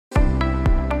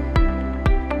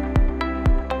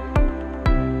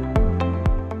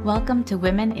Welcome to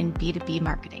Women in B2B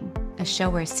Marketing, a show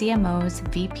where CMOs,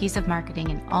 VPs of marketing,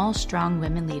 and all strong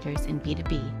women leaders in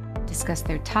B2B discuss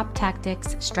their top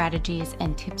tactics, strategies,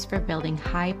 and tips for building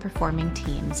high-performing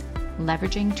teams,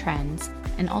 leveraging trends,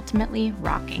 and ultimately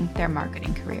rocking their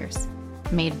marketing careers.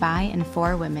 Made by and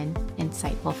for women,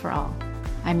 insightful for all.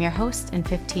 I'm your host and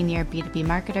 15-year B2B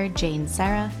marketer, Jane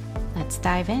Sarah. Let's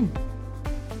dive in.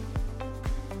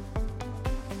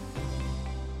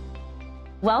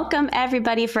 Welcome,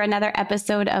 everybody, for another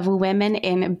episode of Women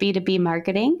in B2B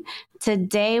Marketing.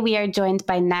 Today, we are joined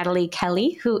by Nataly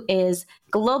Kelly, who is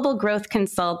global growth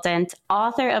consultant,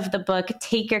 author of the book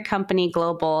Take Your Company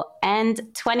Global, and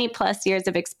 20 plus years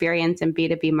of experience in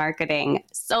B2B marketing.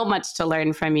 So much to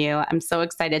learn from you. I'm so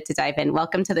excited to dive in.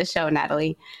 Welcome to the show,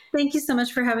 Nataly. Thank you so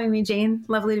much for having me, Jane.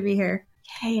 Lovely to be here.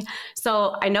 Okay,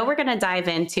 so I know we're going to dive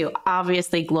into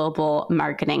obviously global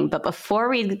marketing, but before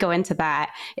we go into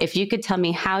that, if you could tell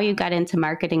me how you got into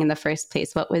marketing in the first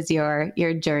place, what was your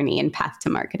journey and path to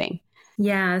marketing?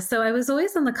 Yeah, so I was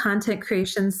always on the content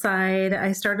creation side.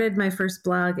 I started my first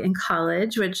blog in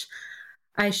college, which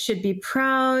I should be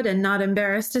proud and not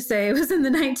embarrassed to say it was in the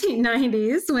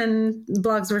 1990s when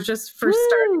blogs were just first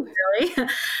starting, really.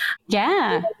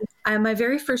 Yeah. My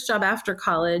very first job after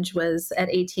college was at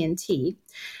AT&T,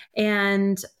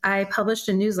 and I published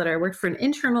a newsletter. I worked for an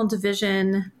internal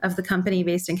division of the company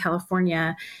based in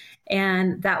California,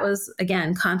 and that was,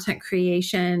 again, content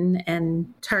creation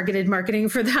and targeted marketing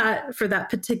for that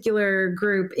particular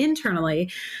group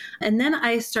internally. And then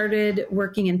I started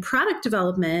working in product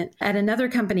development at another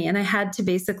company, and I had to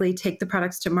basically take the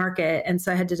products to market. And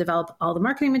so I had to develop all the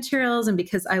marketing materials. And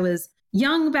because I was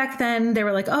young back then, they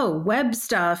were like, oh, web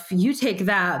stuff, you take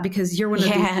that because you're one of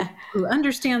these who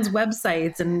understands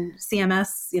websites and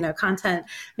CMS, content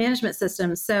management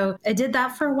systems. So I did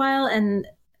that for a while. And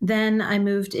then I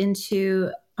moved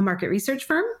into a market research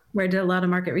firm where I did a lot of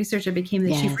market research. I became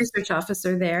the chief research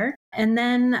officer there. And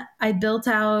then I built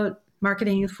out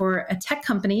marketing for a tech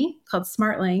company called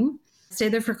Smartling. Stayed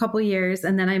there for a couple of years.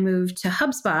 And then I moved to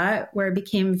HubSpot, where I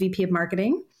became VP of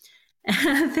marketing.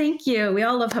 Thank you. We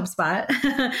all love HubSpot.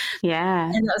 Yeah.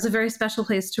 And that was a very special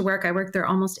place to work. I worked there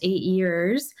almost 8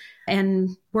 years and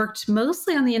worked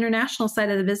mostly on the international side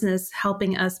of the business,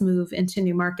 helping us move into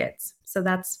new markets. So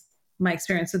that's my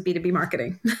experience with B2B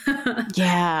marketing.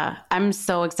 Yeah, I'm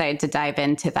so excited to dive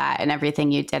into that and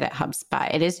everything you did at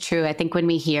HubSpot. It is true. I think when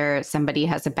we hear somebody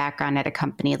has a background at a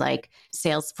company like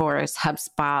Salesforce,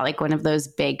 HubSpot, like one of those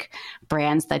big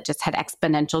brands that just had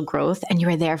exponential growth, and you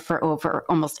were there for over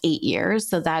almost 8 years.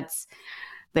 So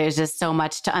there's just so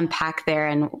much to unpack there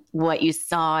and what you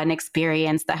saw and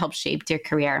experienced that helped shape your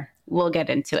career. We'll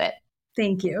get into it.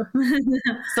 Thank you.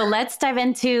 So let's dive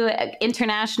into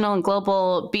international and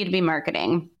global B2B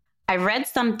marketing. I read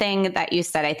something that you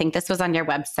said, I think this was on your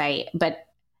website, but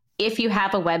if you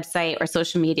have a website or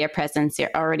social media presence, you're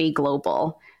already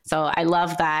global. So I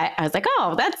love that. I was like,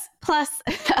 oh, that's plus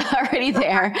already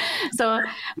there. So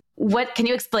what can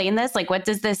you explain this? Like, what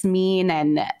does this mean?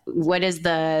 And what is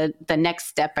the next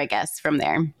step, I guess, from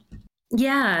there?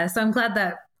 Yeah. So I'm glad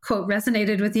that quote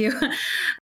resonated with you.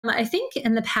 I think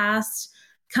in the past,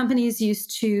 companies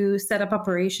used to set up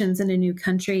operations in a new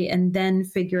country and then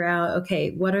figure out,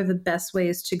 okay, what are the best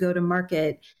ways to go to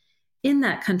market in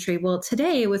that country? Well,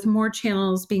 today, with more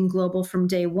channels being global from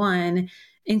day one,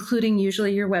 including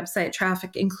usually your website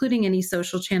traffic, including any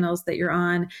social channels that you're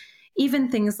on,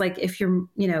 even things like if you're,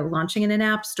 launching in an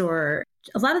app store,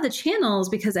 a lot of the channels,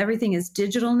 because everything is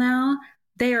digital now,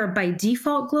 they are by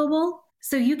default global.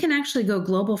 So you can actually go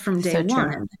global from day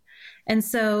one. And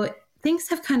so things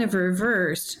have kind of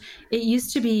reversed. It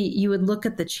used to be you would look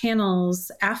at the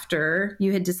channels after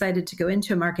you had decided to go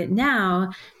into a market.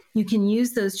 Now you can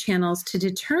use those channels to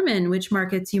determine which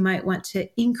markets you might want to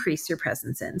increase your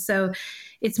presence in. So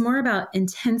it's more about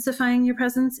intensifying your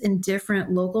presence in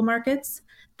different local markets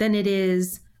than it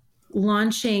is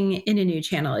launching in a new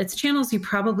channel. It's channels you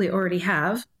probably already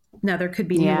have. Now there could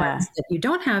be new ones that you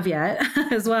don't have yet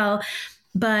as well.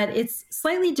 But it's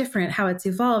slightly different how it's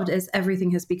evolved as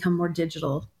everything has become more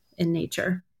digital in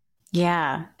nature.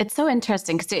 Yeah, it's so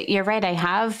interesting because you're right. I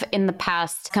have in the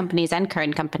past companies and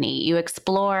current company, you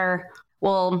explore,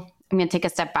 well, I'm going to take a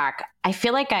step back. I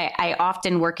feel like I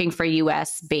often working for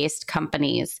US based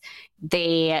companies,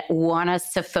 they want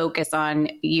us to focus on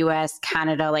US,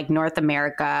 Canada, like North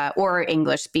America, or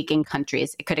English speaking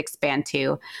countries. It could expand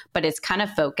to, but it's kind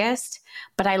of focused.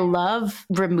 But I love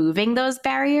removing those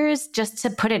barriers just to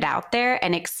put it out there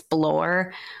and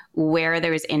explore where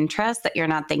there's interest that you're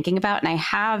not thinking about. And I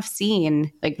have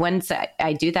seen, like, once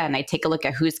I do that and I take a look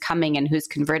at who's coming and who's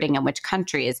converting and which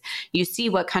countries, you see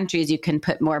what countries you can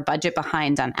put more budget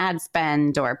behind on ad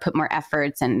spend or put more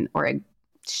efforts and or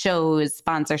shows,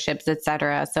 sponsorships,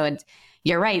 etc. So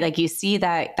you're right. Like, you see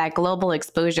that global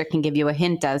exposure can give you a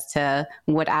hint as to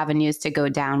what avenues to go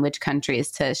down, which countries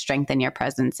to strengthen your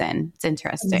presence in. It's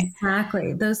interesting.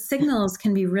 Exactly. Those signals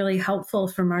can be really helpful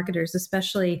for marketers,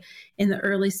 especially in the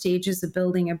early stages of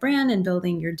building a brand and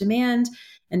building your demand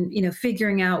and,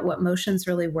 figuring out what motions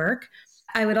really work.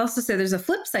 I would also say there's a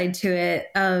flip side to it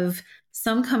of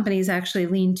some companies actually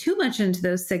lean too much into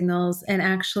those signals and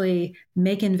actually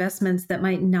make investments that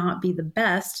might not be the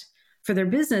best for their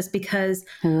business because,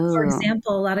 for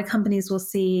example, a lot of companies will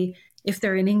see, if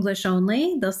they're in English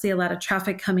only, they'll see a lot of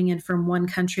traffic coming in from one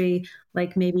country,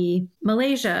 like maybe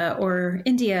Malaysia or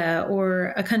India,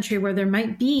 or a country where there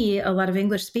might be a lot of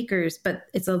English speakers, but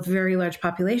it's a very large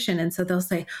population. And so they'll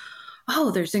say, oh,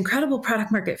 there's incredible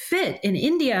product market fit in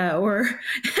India or,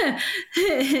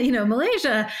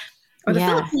 Malaysia or the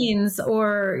Philippines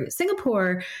or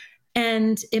Singapore.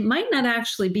 And it might not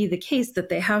actually be the case that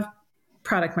they have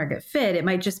product market fit. It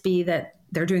might just be that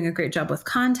they're doing a great job with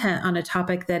content on a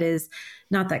topic that is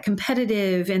not that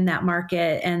competitive in that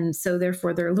market. And so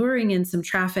therefore they're luring in some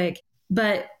traffic.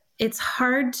 But it's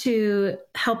hard to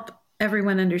help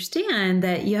everyone understand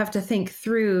that you have to think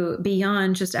through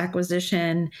beyond just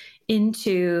acquisition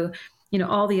into,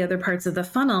 all the other parts of the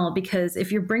funnel. Because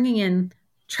if you're bringing in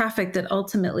traffic that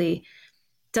ultimately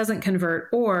doesn't convert,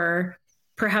 or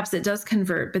perhaps it does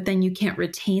convert, but then you can't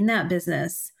retain that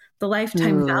business, the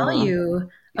lifetime value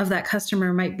of that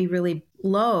customer might be really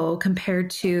low compared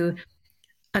to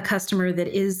a customer that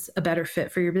is a better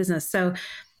fit for your business. So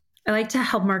I like to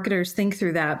help marketers think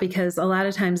through that, because a lot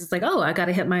of times it's like, oh, I got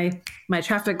to hit my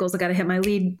traffic goals. I got to hit my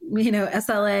lead,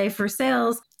 SLA for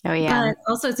sales. Oh, yeah.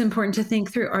 But also it's important to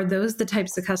think through, are those the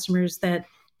types of customers that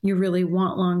you really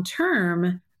want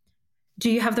long-term?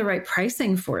 Do you have the right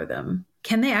pricing for them?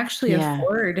 Can they actually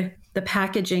afford the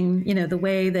packaging, the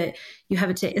way that you have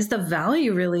it today? Is the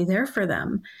value really there for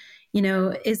them?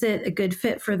 Is it a good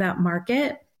fit for that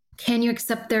market? Can you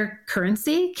accept their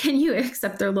currency? Can you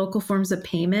accept their local forms of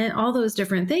payment? All those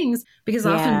different things, because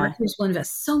often marketers will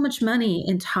invest so much money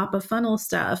in top of funnel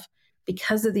stuff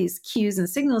because of these cues and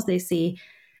signals they see.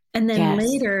 And then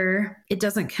later it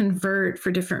doesn't convert for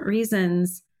different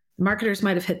reasons. Marketers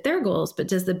might have hit their goals, but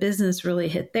does the business really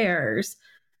hit theirs?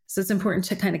 So it's important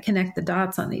to kind of connect the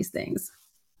dots on these things.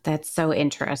 That's so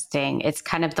interesting. It's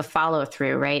kind of the follow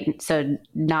through, right? So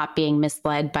not being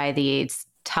misled by these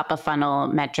top of funnel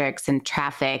metrics and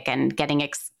traffic and getting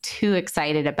too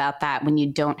excited about that when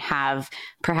you don't have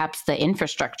perhaps the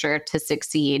infrastructure to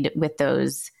succeed with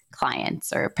those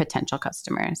clients or potential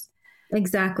customers.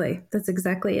 Exactly. That's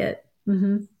exactly it.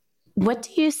 Mm-hmm. What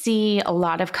do you see a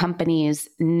lot of companies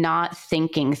not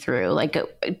thinking through? Like,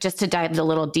 just to dive a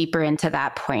little deeper into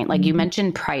that point, like you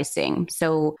mentioned pricing.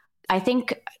 So I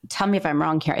think, tell me if I'm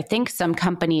wrong here, I think some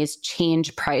companies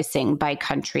change pricing by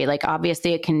country. Like,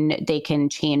 obviously they can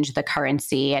change the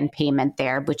currency and payment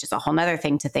there, which is a whole nother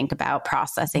thing to think about,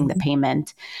 processing the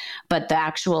payment. But the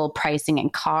actual pricing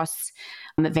and costs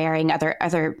varying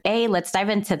let's dive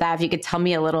into that. If you could tell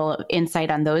me a little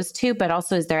insight on those two, but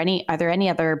also are there any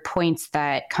other points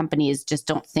that companies just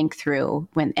don't think through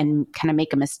and kind of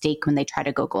make a mistake when they try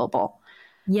to go global?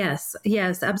 Yes,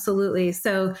 absolutely.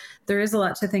 So there is a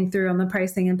lot to think through on the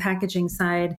pricing and packaging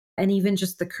side, and even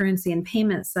just the currency and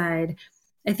payment side.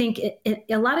 I think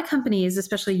a lot of companies,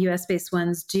 especially US-based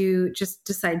ones, do just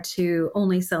decide to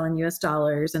only sell in US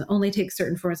dollars and only take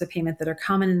certain forms of payment that are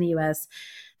common in the US.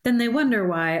 Then they wonder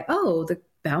why, the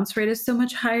bounce rate is so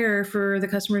much higher for the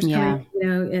customers coming,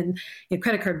 in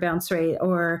credit card bounce rate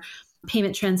or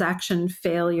payment transaction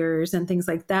failures and things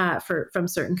like that from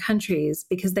certain countries,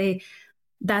 because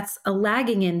that's a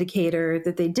lagging indicator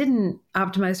that they didn't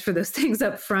optimize for those things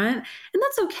up front. And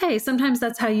that's okay. Sometimes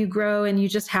that's how you grow, and you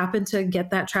just happen to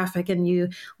get that traffic and you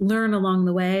learn along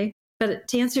the way. But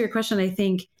to answer your question, I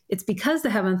think it's because they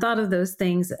haven't thought of those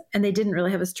things and they didn't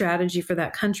really have a strategy for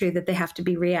that country that they have to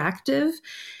be reactive.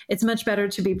 It's much better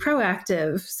to be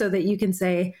proactive so that you can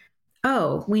say,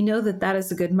 oh, we know that is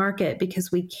a good market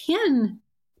because we can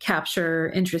capture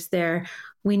interest there.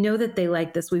 We know that they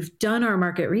like this. We've done our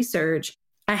market research.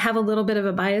 I have a little bit of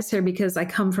a bias here because I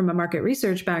come from a market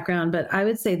research background, but I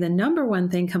would say the number one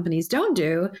thing companies don't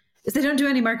do is they don't do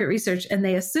any market research and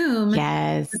they assume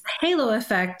Yes. the halo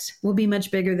effect will be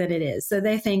much bigger than it is. So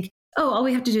they think, oh, all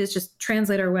we have to do is just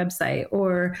translate our website,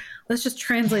 or let's just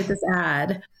translate this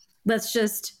ad. Let's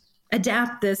just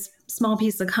adapt this small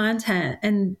piece of content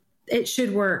and it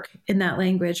should work in that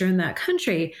language or in that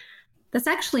country. That's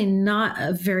actually not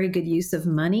a very good use of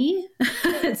money.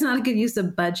 It's not a good use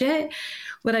of budget.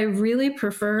 What I really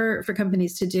prefer for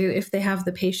companies to do, if they have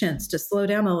the patience to slow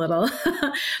down a little,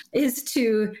 is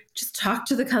to just talk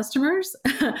to the customers,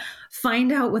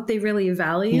 find out what they really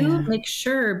value, make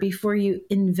sure before you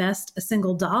invest a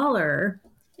single dollar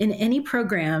in any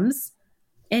programs,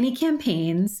 any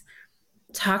campaigns,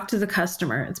 talk to the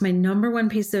customer. It's my number one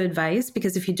piece of advice,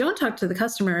 because if you don't talk to the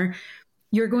customer,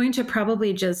 you're going to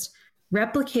probably just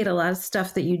replicate a lot of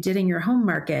stuff that you did in your home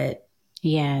market.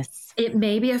 Yes. It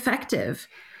may be effective,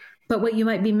 but what you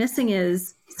might be missing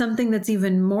is something that's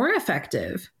even more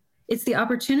effective. It's the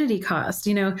opportunity cost.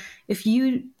 You know, if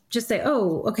you just say,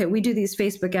 oh, okay, we do these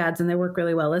Facebook ads and they work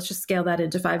really well. Let's just scale that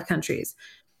into 5 countries.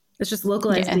 Let's just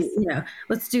localize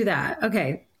let's do that.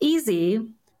 Okay, easy.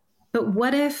 But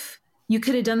what if you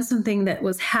could have done something that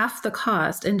was half the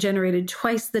cost and generated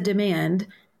twice the demand,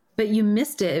 but you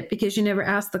missed it because you never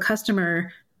asked the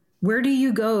customer, where do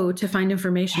you go to find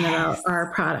information about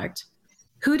our product?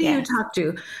 Who do you talk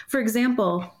to? For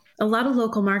example, a lot of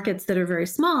local markets that are very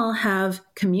small have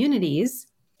communities,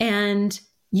 and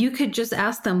you could just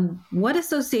ask them, what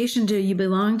association do you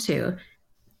belong to?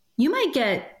 You might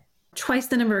get twice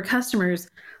the number of customers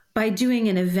by doing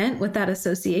an event with that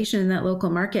association in that local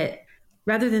market,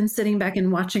 rather than sitting back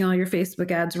and watching all your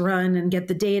Facebook ads run and get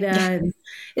the data. And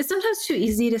it's sometimes too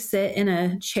easy to sit in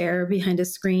a chair behind a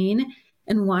screen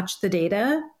and watch the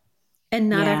data and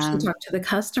not actually talk to the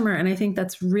customer. And I think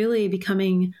that's really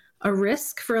becoming a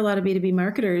risk for a lot of B2B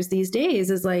marketers these days,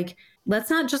 is like,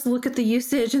 let's not just look at the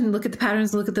usage and look at the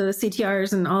patterns, look at the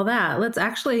CTRs and all that. Let's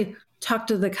actually talk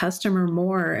to the customer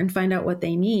more and find out what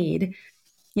they need.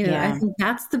 You know, I think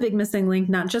that's the big missing link,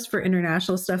 not just for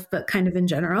international stuff, but kind of in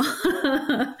general.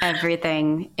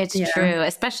 Everything. It's true.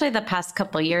 Especially the past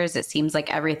couple of years, it seems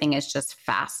like everything is just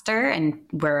faster, and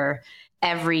we're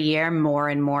every year more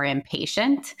and more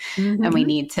impatient, and we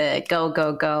need to go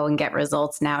and get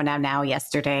results now,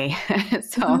 yesterday.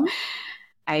 So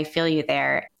I feel you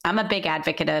there. I'm a big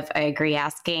advocate of, I agree,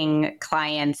 asking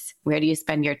clients, where do you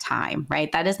spend your time, right?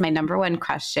 That is my number one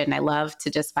question. I love to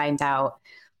just find out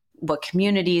what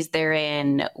communities they're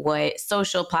in, what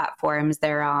social platforms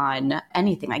they're on,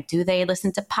 anything. Like, do they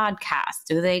listen to podcasts?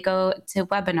 Do they go to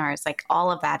webinars? Like, all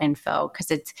of that info,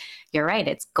 because you're right,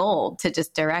 it's gold to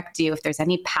just direct you if there's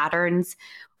any patterns,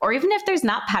 or even if there's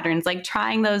not patterns, like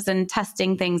trying those and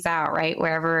testing things out, right?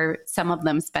 Wherever some of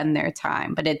them spend their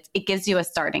time, but it gives you a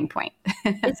starting point.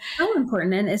 It's so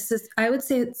important. And it's just, I would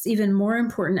say it's even more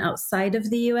important outside of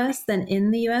the US than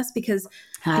in the US, because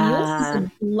the US is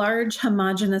a large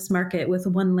homogenous market with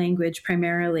one language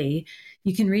primarily.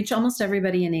 You can reach almost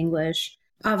everybody in English.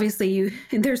 Obviously,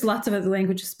 there's lots of other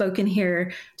languages spoken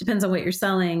here. Depends on what you're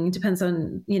selling, depends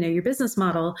on, your business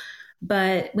model.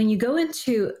 But when you go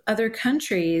into other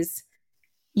countries,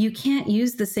 you can't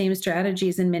use the same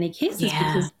strategies in many cases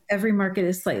because every market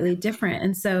is slightly different.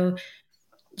 And so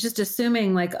just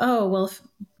assuming like, oh, well, if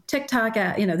TikTok,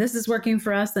 this is working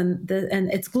for us and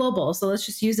it's global, so let's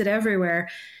just use it everywhere.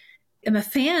 I'm a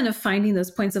fan of finding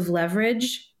those points of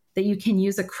leverage that you can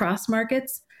use across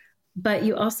markets, but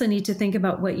you also need to think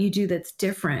about what you do that's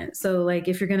different. So like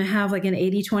if you're going to have like an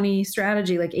 80-20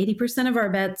 strategy, like 80% of our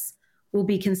bets will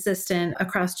be consistent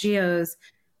across geos,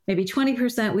 maybe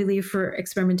 20% we leave for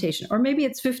experimentation, or maybe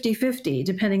it's 50-50,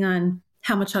 depending on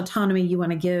how much autonomy you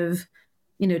want to give,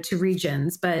 to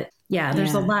regions. But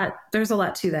there's a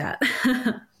lot to that.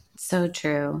 So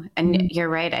true. And you're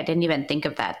right. I didn't even think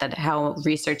of that how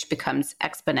research becomes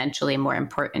exponentially more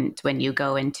important when you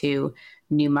go into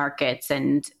new markets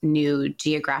and new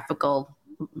geographical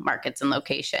markets and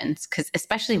locations, because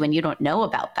especially when you don't know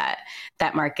about that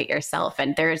market yourself,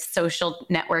 and there's social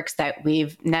networks that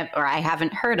I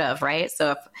haven't heard of, right?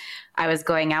 So if I was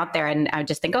going out there and I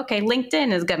just think, okay,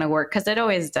 LinkedIn is going to work because it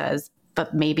always does,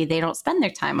 but maybe they don't spend their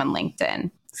time on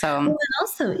LinkedIn. So, and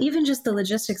also even just the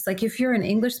logistics, like if you're an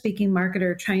English speaking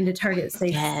marketer trying to target,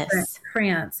 say,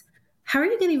 France, how are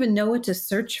you going to even know what to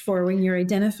search for when you're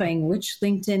identifying which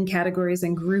LinkedIn categories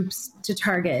and groups to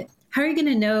target? How are you going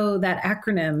to know that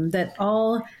acronym that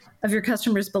all of your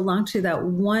customers belong to, that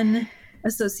one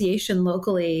association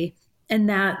locally, and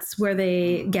that's where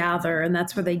they gather and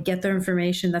that's where they get their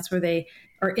information, that's where they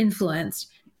are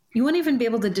influenced? You won't even be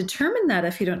able to determine that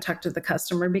if you don't talk to the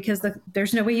customer, because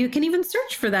there's no way you can even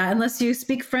search for that unless you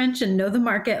speak French and know the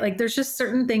market. Like there's just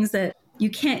certain things that you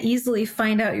can't easily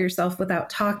find out yourself without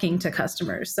talking to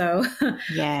customers. So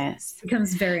yes, it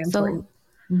becomes very important.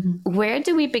 So where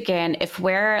do we begin if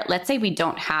let's say we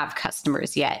don't have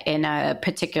customers yet in a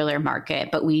particular market,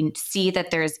 but we see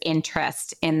that there's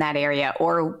interest in that area,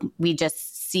 or we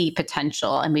just see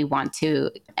potential and we want to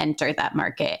enter that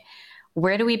market?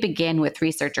 Where do we begin with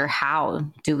research, or how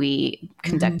do we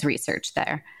conduct research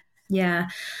there? Yeah.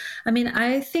 I mean,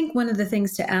 I think one of the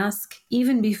things to ask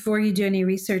even before you do any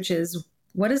research is,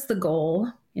 what is the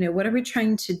goal? What are we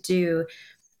trying to do?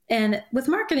 And with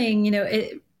marketing,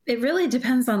 it really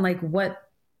depends on like what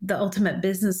the ultimate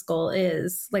business goal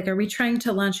is. Like, are we trying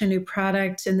to launch a new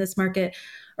product in this market?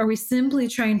 Are we simply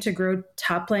trying to grow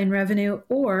top line revenue?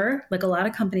 Or like a lot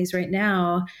of companies right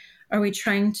now, are we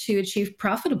trying to achieve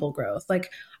profitable growth?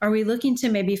 Like, are we looking to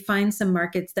maybe find some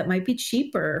markets that might be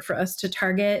cheaper for us to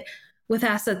target with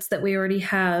assets that we already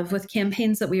have, with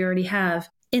campaigns that we already have?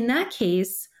 In that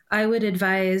case, I would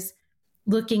advise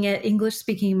looking at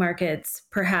English-speaking markets,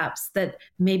 perhaps, that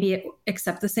maybe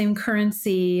accept the same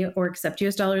currency or accept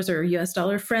US dollars or US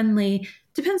dollar friendly.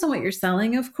 Depends on what you're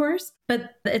selling, of course.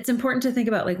 But it's important to think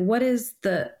about, like, what is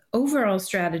the overall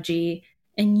strategy,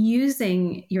 and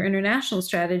using your international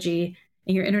strategy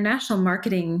and your international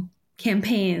marketing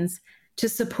campaigns to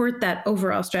support that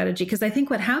overall strategy. Because I think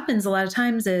what happens a lot of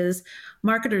times is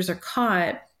marketers are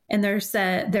caught and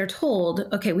they're told,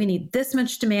 okay, we need this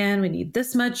much demand, we need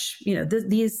this much,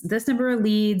 this number of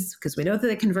leads, because we know that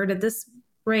they convert at this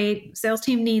rate. Sales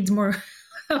team needs more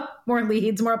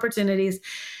leads, more opportunities.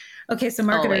 Okay, so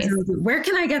marketers, where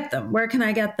can I get them? Where can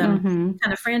I get them?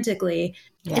 Kind of frantically.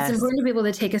 Yes. It's important to be able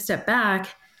to take a step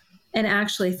back and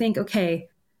actually think, okay,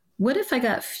 what if I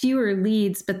got fewer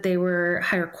leads, but they were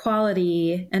higher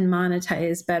quality and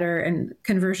monetized better and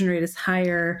conversion rate is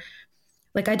higher?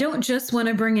 Like, I don't just want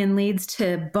to bring in leads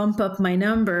to bump up my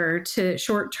number to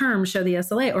short term show the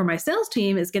SLA, or my sales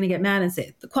team is going to get mad and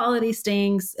say the quality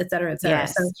stinks, et cetera, et cetera.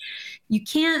 Yes. So you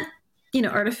can't,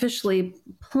 artificially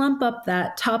plump up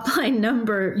that top line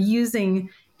number using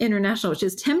international, which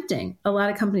is tempting. A lot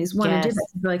of companies want to do that.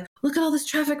 They're like, look at all this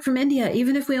traffic from India.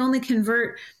 Even if we only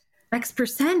convert X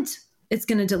percent, it's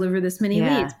going to deliver this many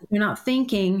leads. You're not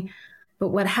thinking, but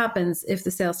what happens if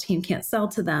the sales team can't sell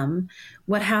to them?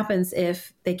 What happens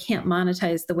if they can't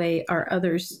monetize the way our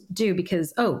others do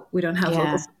because, we don't have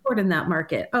local support in that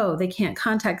market. They can't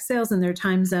contact sales in their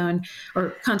time zone or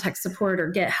contact support or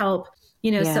get help.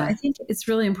 So I think it's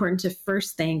really important to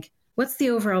first think, what's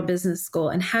the overall business goal,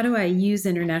 and how do I use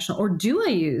international, or do I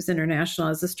use international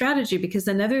as a strategy? Because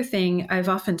another thing I've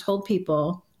often told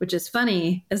people, which is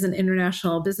funny as an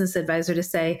international business advisor, to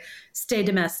say, stay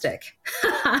domestic.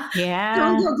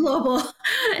 Don't go global.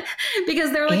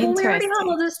 Because they're like, well, we already have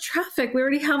all this traffic. We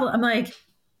already have, I'm like,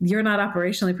 you're not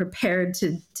operationally prepared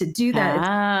to do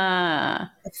that.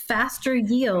 It's a faster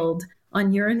yield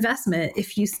on your investment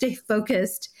if you stay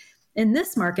focused in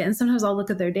this market. And sometimes I'll look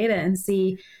at their data and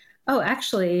see,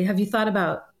 actually, have you thought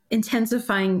about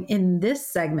intensifying in this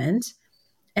segment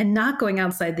and not going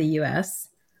outside the US?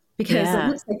 Because it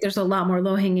looks like there's a lot more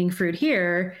low-hanging fruit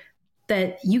here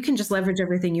that you can just leverage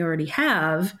everything you already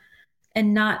have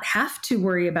and not have to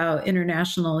worry about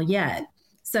international yet.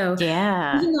 So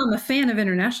even though I'm a fan of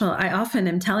international, I often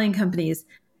am telling companies,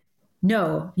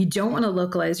 no, you don't want to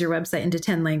localize your website into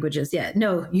 10 languages yet.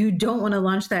 No, you don't want to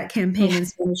launch that campaign in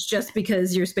Spanish just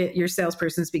because your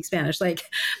salesperson speaks Spanish. Like,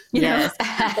 that's the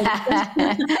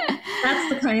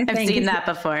kind of thing. I've seen that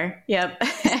before. Yep.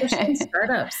 Especially in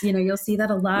startups, you'll see that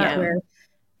a lot where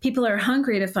people are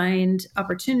hungry to find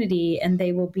opportunity and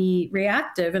they will be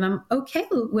reactive. And I'm okay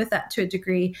with that to a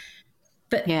degree,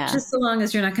 but just so long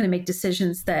as you're not going to make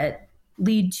decisions that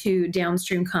lead to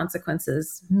downstream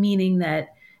consequences, meaning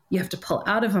that you have to pull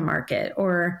out of a market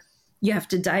or you have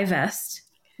to divest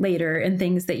later in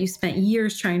things that you spent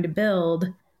years trying to build.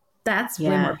 That's way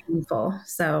more painful.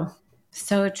 So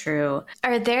true.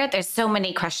 There's so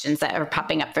many questions that are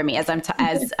popping up for me as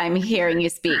I'm hearing you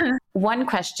speak. One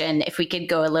question, if we could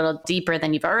go a little deeper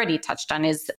than you've already touched on,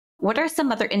 is what are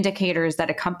some other indicators that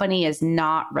a company is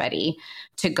not ready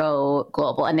to go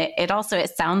global? And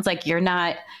it sounds like you're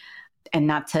not, and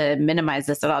not to minimize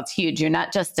this at all, it's huge. You're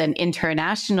not just an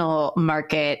international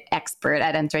market expert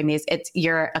at entering these.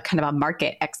 You're a kind of a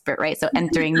market expert, right? So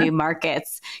entering new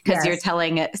markets, because you're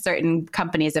telling certain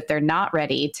companies if they're not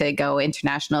ready to go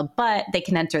international, but they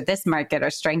can enter this market or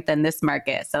strengthen this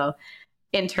market. So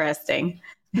interesting.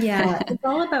 Yeah, it's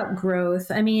all about growth.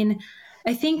 I mean,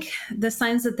 I think the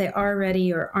signs that they are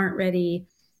ready or aren't ready,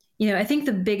 I think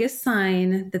the biggest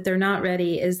sign that they're not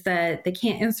ready is that they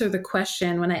can't answer the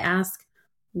question when I ask,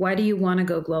 why do you want to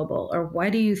go global? Or why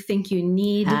do you think you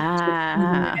need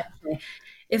to?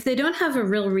 If they don't have a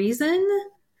real reason,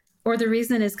 or the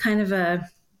reason is kind of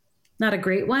not a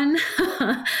great one,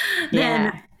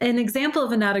 then an example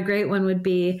of a not a great one would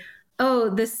be, oh,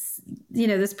 this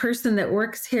person that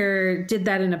works here did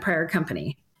that in a prior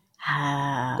company.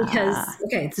 Because,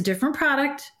 okay, it's a different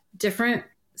product, different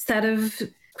set of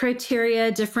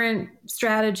criteria, different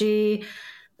strategy.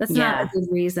 That's not a good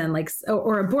reason. Like,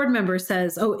 or a board member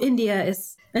says, oh, India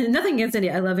is, and nothing against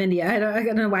India. I love India. I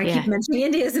don't know why I keep mentioning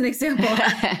India as an example.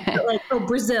 But like, oh,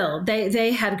 Brazil,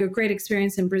 they had a great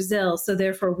experience in Brazil, so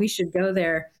therefore we should go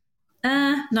there.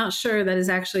 Not sure that is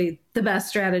actually the best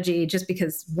strategy just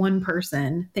because one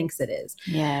person thinks it is.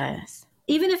 Yes.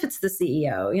 Even if it's the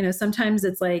CEO, sometimes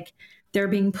it's like they're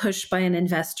being pushed by an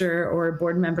investor or a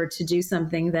board member to do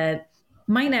something that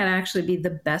might not actually be the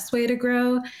best way to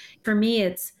grow. For me,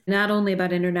 it's not only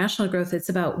about international growth, it's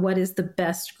about what is the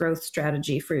best growth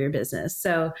strategy for your business.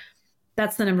 So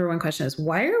that's the number one question is,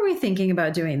 why are we thinking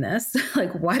about doing this?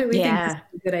 Like, why do we think this is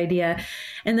a good idea?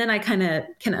 And then I kind of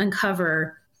can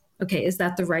uncover, okay, is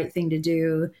that the right thing to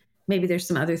do? Maybe there's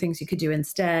some other things you could do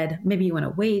instead. Maybe you want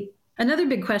to wait. Another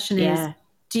big question is,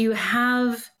 do you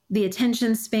have the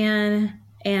attention span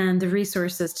and the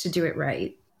resources to do it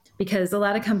right? Because a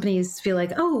lot of companies feel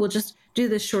like, oh, we'll just do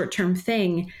this short-term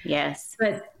thing. Yes.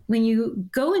 But when you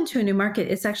go into a new market,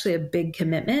 it's actually a big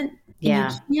commitment.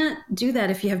 And you can't do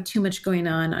that if you have too much going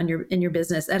on in your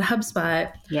business. At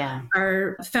HubSpot,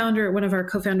 our founder, one of our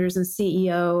co-founders and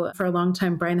CEO for a long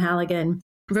time, Brian Halligan,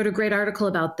 wrote a great article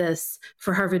about this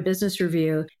for Harvard Business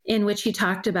Review, in which he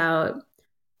talked about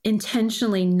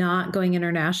intentionally not going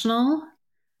international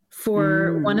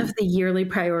for one of the yearly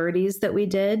priorities that we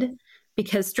did,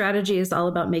 because strategy is all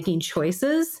about making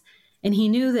choices. And he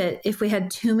knew that if we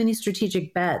had too many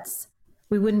strategic bets,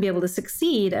 we wouldn't be able to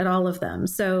succeed at all of them.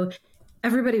 So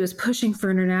everybody was pushing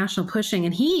for international,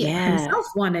 and he himself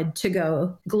wanted to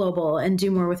go global and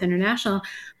do more with international,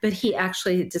 but he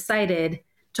actually decided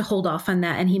to hold off on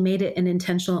that. And he made it an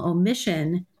intentional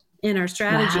omission in our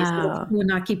strategy so that we would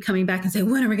not keep coming back and say,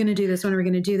 when are we going to do this? When are we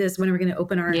going to do this? When are we going to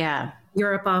open our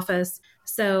Europe office?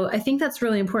 So I think that's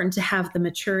really important to have the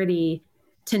maturity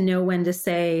to know when to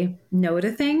say no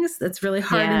to things. That's really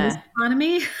hard in this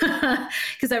economy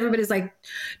because everybody's like,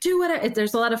 do what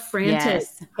there's a lot of frantic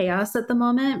chaos at the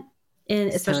moment,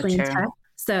 especially in tech.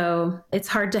 So it's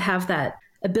hard to have that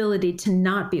ability to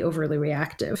not be overly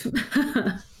reactive.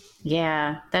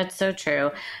 Yeah, that's so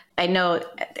true. I know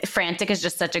frantic is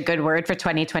just such a good word for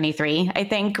 2023. I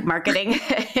think marketing,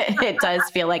 it does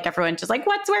feel like everyone's just like,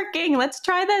 what's working? Let's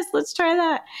try this. Let's try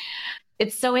that.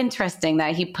 It's so interesting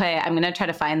that he put, I'm going to try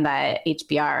to find that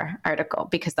HBR article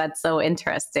because that's so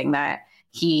interesting that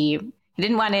he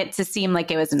didn't want it to seem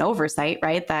like it was an oversight,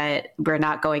 right? That we're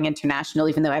not going international,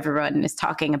 even though everyone is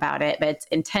talking about it, but it's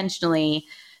intentionally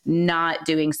not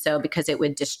doing so because it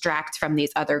would distract from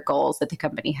these other goals that the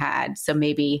company had. So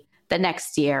maybe the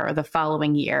next year or the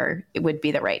following year, it would be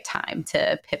the right time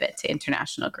to pivot to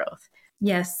international growth.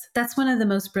 Yes, that's one of the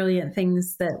most brilliant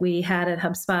things that we had at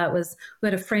HubSpot was we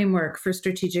had a framework for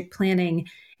strategic planning,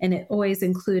 and it always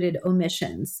included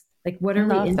omissions. Like, what are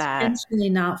we intentionally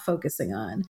not focusing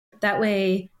on? That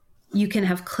way you can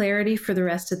have clarity for the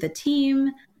rest of the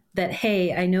team that,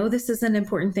 hey, I know this is an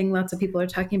important thing lots of people are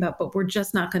talking about, but we're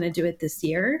just not going to do it this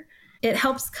year. It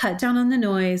helps cut down on the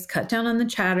noise, cut down on the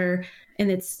chatter, and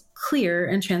it's clear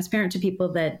and transparent to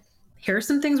people that here are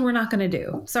some things we're not going to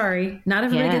do. Sorry, not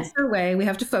everybody gets their way. We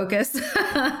have to focus.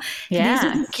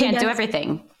 Can't do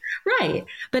everything. Right.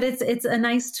 But it's a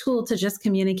nice tool to just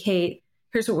communicate,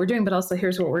 here's what we're doing, but also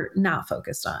here's what we're not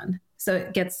focused on. So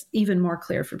it gets even more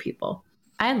clear for people.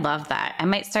 I love that. I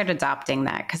might start adopting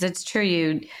that because it's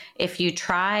true. If you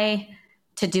try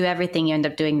to do everything, you end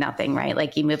up doing nothing, right?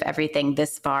 Like you move everything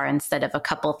this far instead of a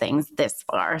couple things this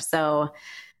far. So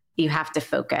you have to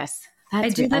focus. I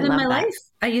do that in my life.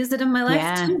 I use it in my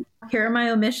life too. Here are my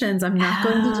omissions. I'm not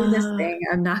going to do this thing.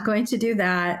 I'm not going to do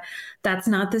that. That's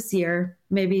not this year.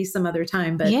 Maybe some other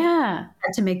time. But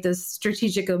to make those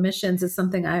strategic omissions is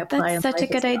something I apply. That's such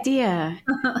a good idea.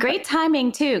 Great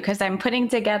timing too, because I'm putting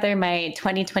together my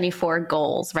 2024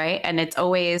 goals, right? And it's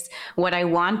always what I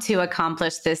want to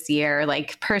accomplish this year,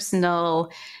 like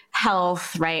personal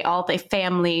health, right? All the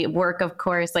family, work, of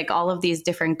course, like all of these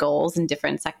different goals in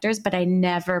different sectors, but I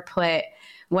never put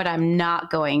what I'm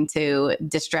not going to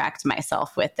distract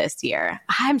myself with this year.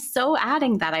 I'm so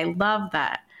adding that. I love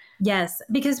that. Yes,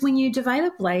 because when you divide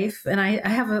up life, and I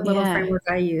have a little framework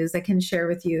I use I can share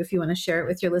with you if you want to share it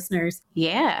with your listeners.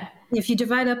 Yeah. If you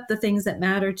divide up the things that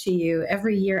matter to you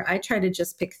every year, I try to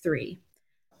just pick 3.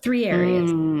 3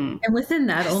 areas. And within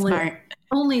that, Smart.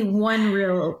 only one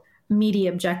real meaty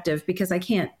objective, because I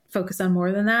can't focus on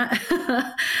more than that.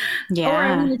 Or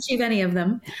I won't achieve any of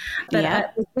them.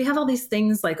 But we have all these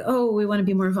things like, oh, we want to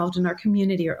be more involved in our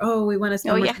community, or, oh, we want to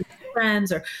spend more time with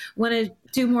friends, or want to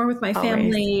do more with my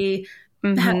family,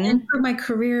 improve my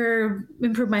career,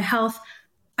 improve my health.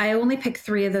 I only pick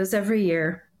 3 of those every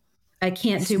year. I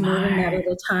can't do more than that at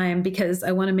a time, because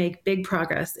I want to make big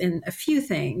progress in a few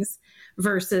things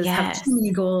versus have too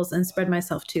many goals and spread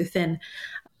myself too thin.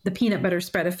 The peanut butter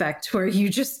spread effect, where you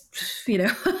just, you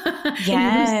lose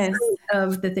sight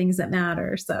of the things that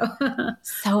matter. So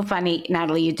funny,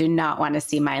 Nataly. You do not want to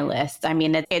see my list. I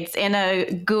mean, it's in a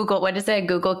Google, what is it?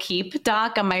 Google Keep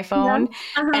doc on my phone,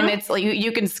 and it's like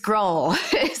you can scroll.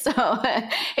 So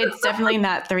it's definitely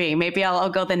not 3. Maybe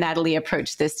I'll go the Nataly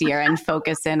approach this year and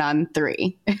focus in on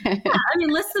 3. I mean,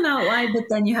 list them out loud, but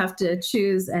then you have to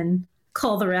choose and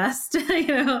call the rest.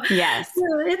 Yes.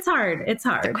 So it's hard. It's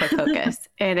the quick focus.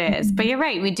 It is. But you're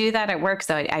right. We do that at work.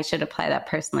 So I should apply that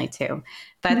personally too.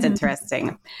 That's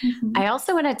interesting. I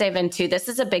also want to dive into, this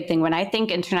is a big thing. When I think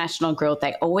international growth,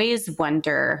 I always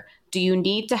wonder, do you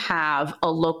need to have a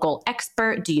local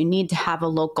expert? Do you need to have a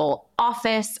local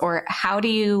office? Or how do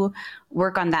you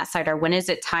work on that side? Or when is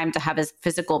it time to have a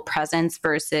physical presence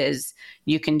versus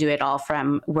you can do it all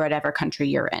from whatever country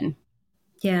you're in?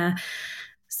 Yeah.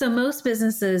 So most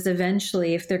businesses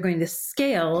eventually, if they're going to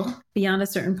scale beyond a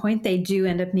certain point, they do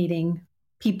end up needing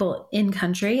people in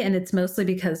country. And it's mostly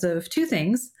because of 2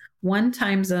 things: 1,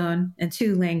 time zone, and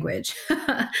 2, language.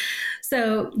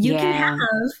 So you can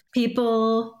have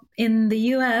people in the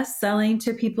US selling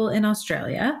to people in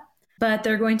Australia, but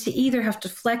they're going to either have to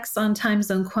flex on time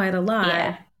zone quite a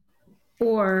lot,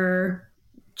 or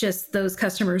just those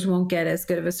customers won't get as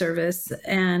good of a service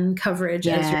and coverage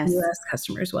as your US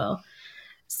customers will.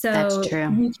 So that's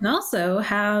true. You can also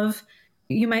have,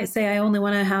 you might say, I only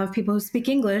want to have people who speak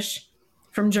English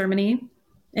from Germany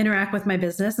interact with my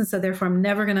business. And so therefore, I'm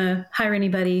never going to hire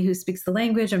anybody who speaks the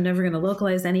language. I'm never going to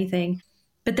localize anything.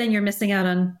 But then you're missing out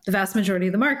on the vast majority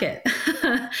of the market.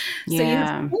 So you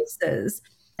have choices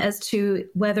as to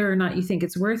whether or not you think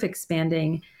it's worth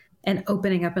expanding and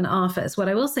opening up an office. What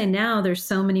I will say now, there's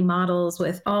so many models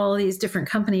with all these different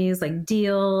companies like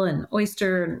Deal and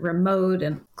Oyster and Remote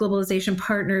and Globalization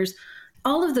Partners.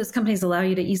 All of those companies allow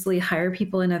you to easily hire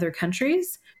people in other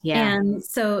countries. And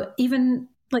so even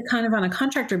like kind of on a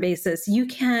contractor basis, you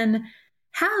can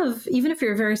have, even if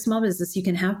you're a very small business, you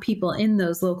can have people in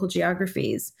those local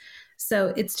geographies.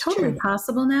 So it's totally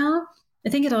possible now. I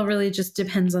think it all really just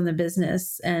depends on the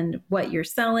business and what you're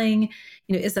selling.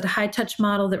 Is it a high touch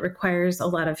model that requires a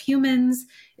lot of humans?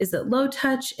 Is it low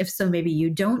touch? If so, maybe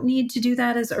you don't need to do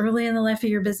that as early in the life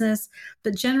of your business.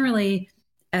 But generally,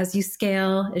 as you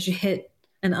scale, as you hit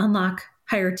and unlock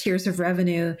higher tiers of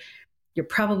revenue, you're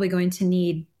probably going to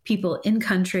need people in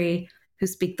country who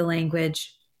speak the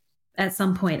language at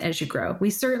some point as you grow. We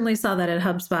certainly saw that at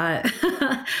HubSpot.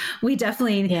 We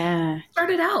definitely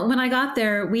started out, when I got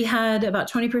there, we had about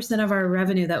 20% of our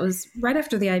revenue, that was right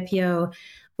after the IPO,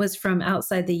 was from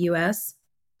outside the US.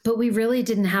 But we really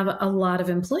didn't have a lot of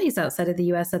employees outside of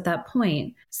the US at that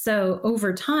point. So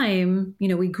over time,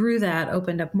 we grew that,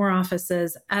 opened up more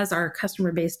offices as our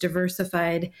customer base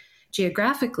diversified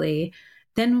geographically.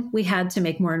 Then we had to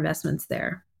make more investments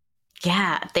there.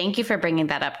 Yeah, thank you for bringing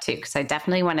that up too, because I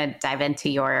definitely want to dive into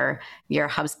your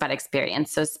HubSpot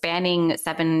experience. So spanning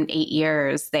 7-8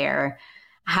 years there,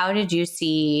 how did you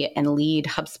see and lead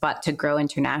HubSpot to grow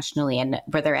internationally? And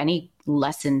were there any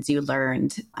lessons you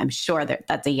learned? I'm sure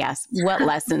that's a yes. What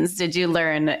lessons did you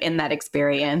learn in that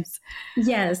experience?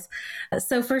 Yes.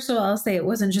 So first of all, I'll say it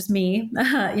wasn't just me.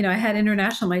 I had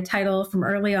international, my title from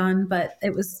early on, but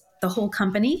it was the whole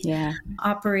company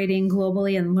operating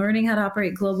globally and learning how to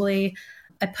operate globally.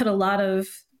 I put a lot of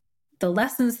the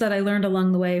lessons that I learned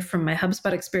along the way from my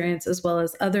HubSpot experience, as well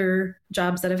as other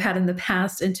jobs that I've had in the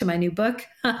past, into my new book.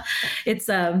 It's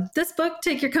this book,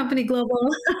 Take Your Company Global.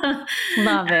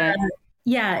 Love it.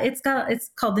 It's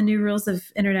called The New Rules of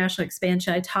International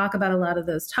Expansion. I talk about a lot of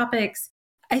those topics.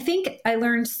 I think I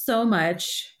learned so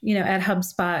much, at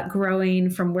HubSpot, growing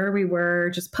from where we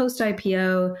were just post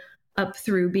IPO up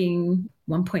through being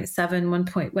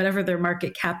 1.7, whatever their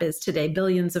market cap is today,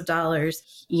 billions of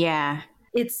dollars. Yeah.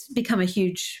 It's become a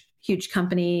huge, huge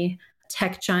company,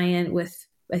 tech giant with,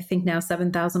 I think now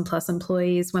 7,000 plus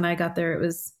employees. When I got there, it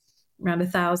was around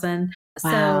 1,000.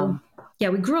 Wow.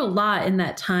 So we grew a lot in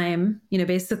that time,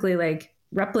 basically like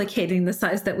replicating the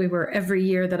size that we were every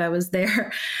year that I was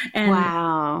there. And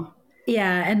wow.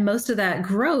 Yeah. And most of that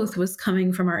growth was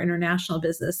coming from our international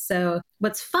business. So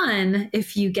what's fun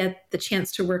if you get the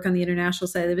chance to work on the international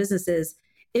side of the business is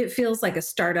it feels like a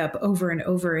startup over and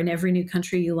over in every new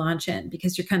country you launch in,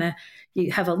 because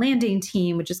you have a landing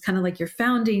team, which is kind of like your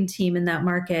founding team in that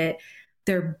market.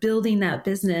 They're building that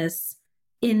business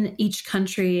in each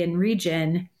country and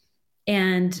region.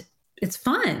 And it's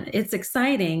fun, it's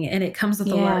exciting, and it comes with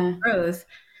a lot of growth.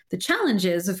 The challenge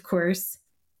is, of course,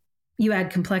 you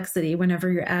add complexity whenever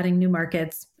you're adding new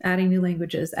markets, adding new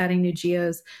languages, adding new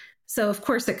geos. So of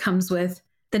course it comes with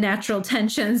the natural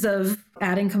tensions of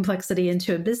adding complexity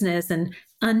into a business and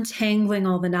untangling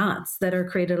all the knots that are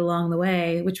created along the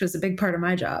way, which was a big part of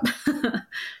my job.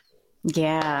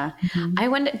 Yeah. Mhm. I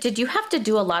wonder, did you have to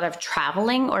do a lot of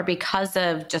traveling, or because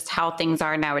of just how things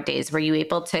are nowadays, were you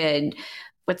able to,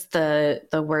 what's the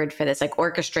word for this, like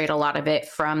orchestrate a lot of it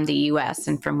from the US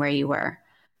and from where you were?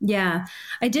 Yeah,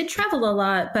 I did travel a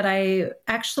lot, but I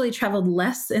actually traveled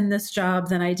less in this job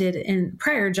than I did in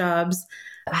prior jobs.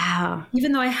 Wow.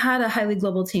 Even though I had a highly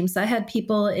global team. So I had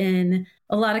people in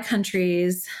a lot of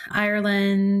countries: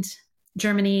 Ireland,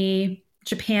 Germany,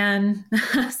 Japan,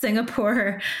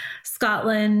 Singapore,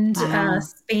 Scotland, Wow.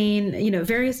 Spain,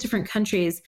 various different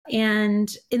countries.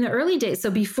 And in the early days, so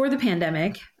before the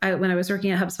pandemic, when I was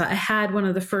working at HubSpot, I had one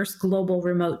of the first global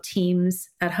remote teams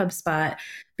at HubSpot.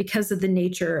 Because of the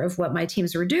nature of what my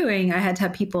teams were doing, I had to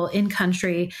have people in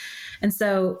country. And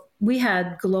so we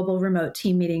had global remote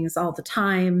team meetings all the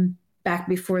time back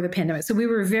before the pandemic. So we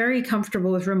were very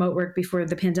comfortable with remote work before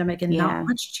the pandemic, and not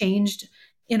much changed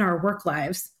in our work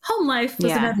lives. Home life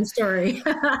was another story.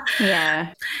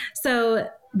 Yeah. So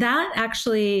that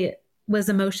actually was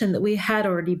a motion that we had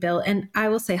already built. And I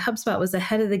will say HubSpot was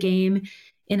ahead of the game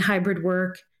in hybrid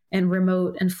work and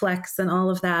remote and flex and all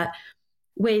of that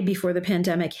way before the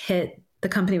pandemic hit. The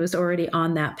company was already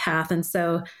on that path. And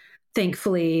so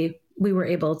thankfully, we were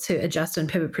able to adjust and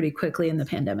pivot pretty quickly in the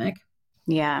pandemic.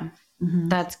 Yeah. Mm-hmm.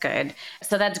 That's good.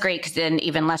 So that's great, because then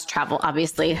even less travel,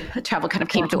 obviously travel kind of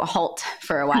came to a halt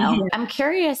for a while. Yeah. I'm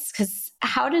curious, because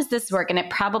how does this work? And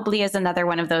it probably is another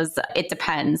one of those, it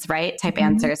depends, right? Type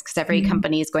answers, because every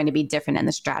company is going to be different and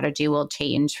the strategy will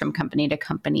change from company to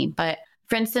company. But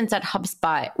for instance, at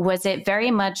HubSpot, was it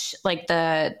very much like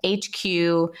the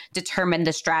HQ determined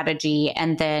the strategy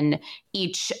and then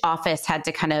each office had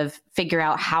to kind of figure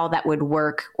out how that would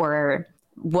work, or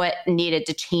what needed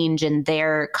to change in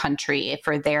their country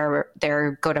for their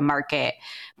go-to-market?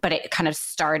 But it kind of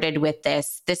started with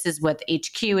this is what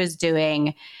HQ is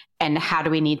doing, and how do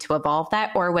we need to evolve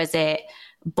that? Or was it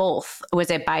both? Was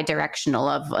it bi-directional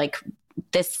of like,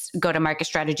 this go-to-market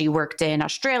strategy worked in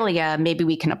Australia, maybe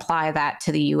we can apply that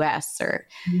to the US? Or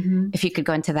if you could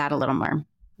go into that a little more.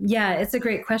 Yeah, it's a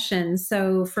great question.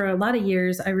 So for a lot of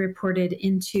years, I reported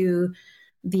into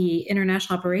the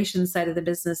international operations side of the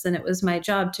business, and it was my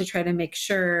job to try to make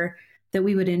sure that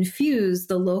we would infuse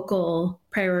the local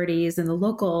priorities and the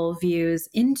local views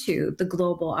into the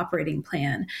global operating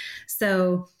plan.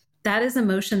 So that is a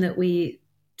motion that we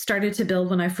started to build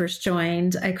when I first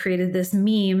joined. I created this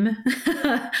meme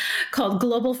called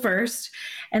Global First.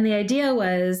 And the idea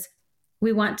was,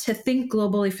 we want to think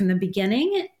globally from the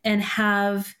beginning and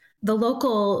have the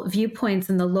local viewpoints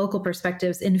and the local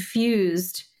perspectives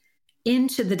infused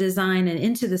into the design and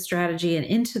into the strategy and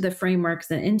into the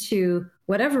frameworks and into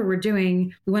whatever we're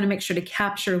doing. We want to make sure to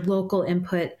capture local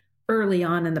input early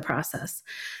on in the process.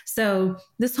 So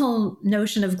this whole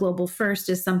notion of global first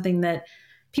is something that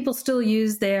people still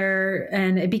use there,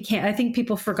 and I think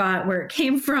people forgot where it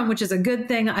came from, which is a good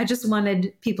thing. I just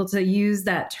wanted people to use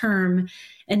that term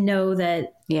and know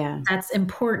that that's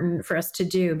important for us to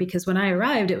do, because when I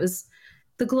arrived, it was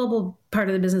the global part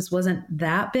of the business wasn't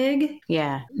that big.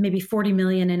 Yeah. Maybe 40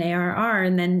 million in ARR.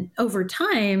 And then over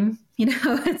time,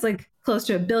 it's like close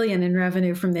to $1 billion in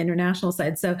revenue from the international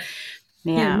side. So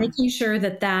making sure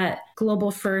that global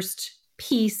first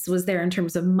piece was there in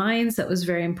terms of mindset was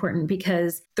very important,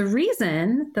 because the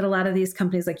reason that a lot of these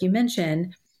companies, like you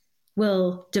mentioned,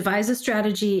 will devise a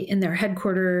strategy in their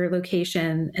headquarter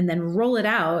location and then roll it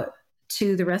out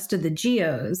to the rest of the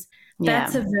geos,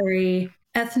 that's a very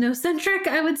ethnocentric,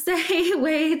 I would say,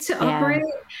 way to operate,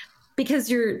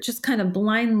 because you're just kind of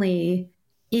blindly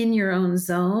in your own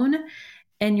zone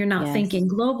and you're not thinking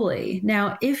globally.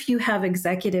 Now, if you have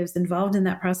executives involved in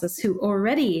that process who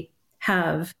already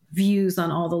have views on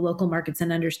all the local markets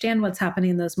and understand what's happening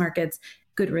in those markets,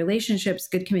 good relationships,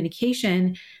 good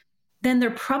communication, then they're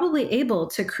probably able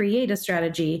to create a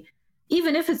strategy,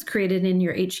 even if it's created in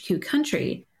your HQ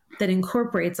country, that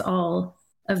incorporates all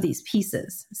of these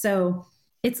pieces. So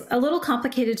it's a little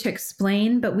complicated to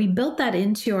explain, but we built that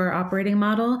into our operating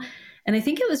model. And I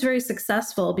think it was very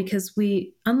successful because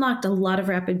we unlocked a lot of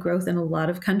rapid growth in a lot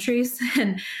of countries.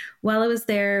 And while I was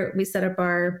there, we set up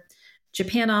our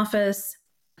Japan office.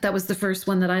 That was the first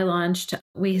one that I launched.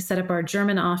 We set up our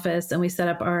German office and we set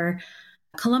up our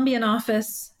Colombian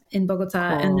office in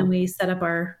Bogota. Cool. And then we set up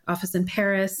our office in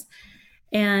Paris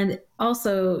and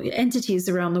also entities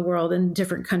around the world in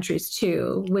different countries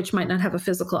too, which might not have a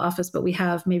physical office, but we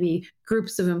have maybe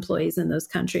groups of employees in those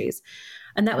countries.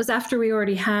 And that was after we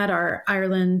already had our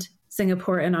Ireland,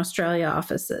 Singapore, and Australia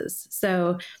offices.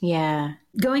 So yeah,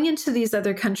 going into these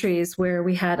other countries where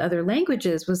we had other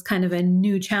languages was kind of a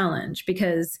new challenge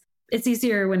because it's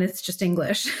easier when it's just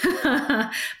English.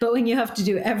 But when you have to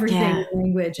do everything in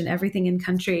language and everything in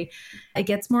country, it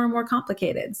gets more and more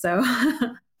complicated. So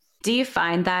do you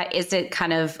find that, is it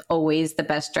kind of always the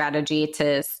best strategy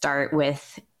to start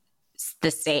with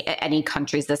any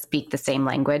countries that speak the same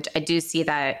language? I do see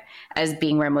that as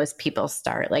being where most people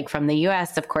start, like from the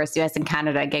US, of course, US and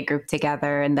Canada get grouped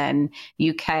together, and then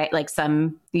UK, like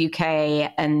some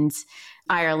UK and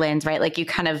Ireland, right? Like you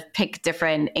kind of pick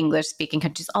different English speaking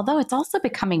countries, although it's also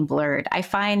becoming blurred. I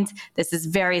find this is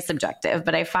very subjective,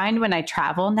 but I find when I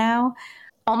travel now,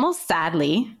 almost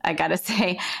sadly, I gotta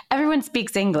say, everyone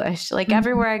speaks English. Like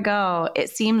everywhere I go, it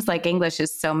seems like English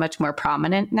is so much more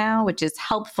prominent now, which is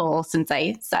helpful since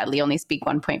I sadly only speak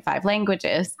 1.5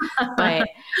 languages. But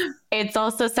it's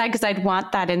also sad because I'd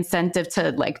want that incentive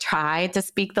to like try to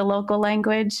speak the local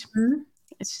language.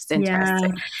 It's just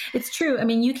interesting. Yeah, it's true. I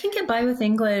mean, you can get by with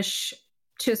English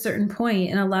to a certain point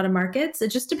in a lot of markets. It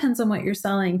just depends on what you're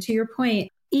selling. To your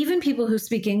point, even people who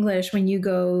speak English, when you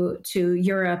go to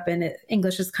Europe and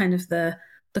English is kind of the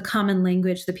common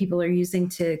language that people are using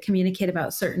to communicate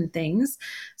about certain things.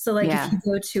 So like if you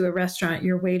go to a restaurant,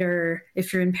 your waiter,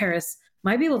 if you're in Paris,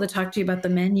 might be able to talk to you about the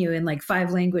menu in like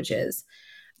 5 languages.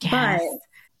 Yes. But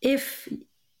if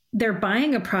they're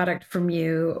buying a product from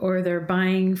you or they're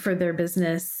buying for their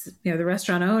business, the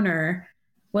restaurant owner,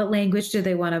 what language do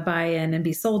they want to buy in and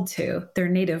be sold to? Their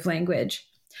native language.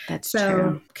 That's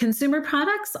true. Consumer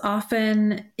products,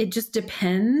 often it just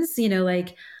depends,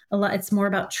 like a lot, it's more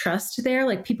about trust there.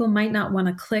 Like people might not want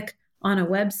to click on a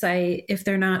website if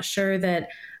they're not sure that,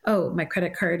 oh, my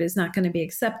credit card is not going to be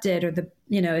accepted, or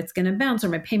it's going to bounce, or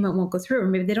my payment won't go through, or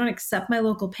maybe they don't accept my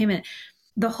local payment.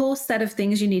 The whole set of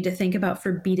things you need to think about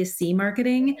for B2C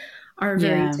marketing are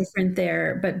very different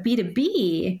there. But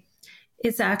B2B,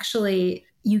 it's actually,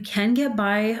 you can get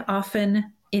by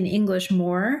often in English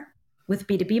more with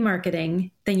B2B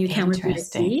marketing than you can with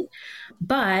B2C.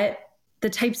 But the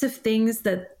types of things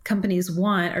that companies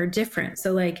want are different.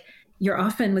 So like you're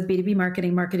often with B2B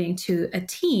marketing to a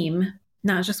team,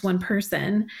 not just one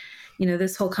person.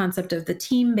 This whole concept of the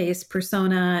team-based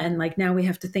persona. And like now we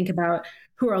have to think about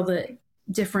who are all the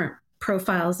different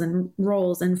profiles and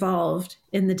roles involved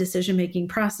in the decision-making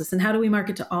process, and how do we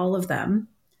market to all of them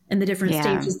and the different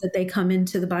stages that they come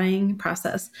into the buying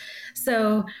process.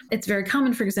 So it's very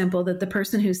common, for example, that the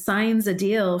person who signs a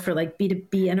deal for like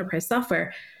B2B enterprise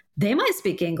software, they might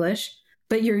speak English,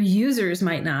 but your users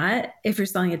might not if you're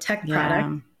selling a tech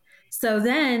product. So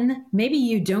then maybe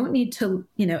you don't need to,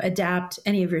 adapt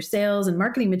any of your sales and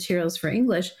marketing materials for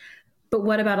English, but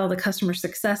what about all the customer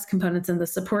success components and the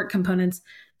support components?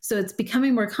 So it's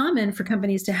becoming more common for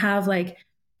companies to have like,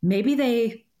 maybe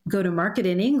they go to market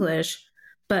in English,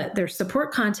 but their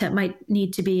support content might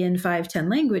need to be in 5-10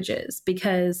 languages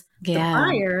because the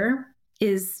buyer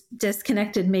is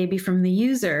disconnected maybe from the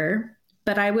user.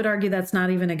 But I would argue that's not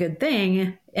even a good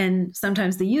thing. And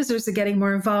sometimes the users are getting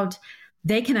more involved.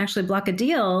 They can actually block a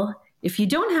deal if you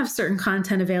don't have certain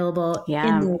content available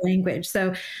in their language.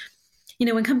 So,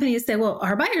 when companies say, well,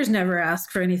 our buyers never ask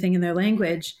for anything in their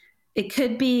language, it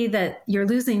could be that you're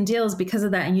losing deals because of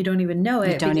that and you don't even know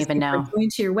it. You don't even know. Going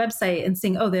to your website and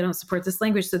seeing, oh, they don't support this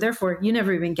language. So therefore, you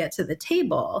never even get to the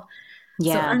table.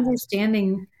 So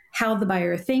understanding how the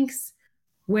buyer thinks,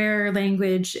 where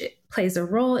language plays a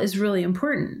role is really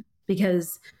important,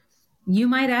 because you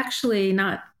might actually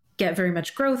not get very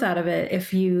much growth out of it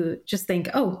if you just think,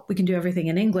 oh, we can do everything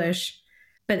in English.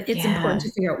 But it's important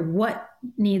to figure out what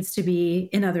needs to be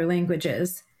in other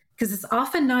languages, because it's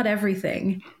often not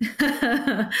everything.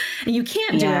 And you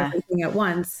can't do everything at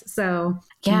once. So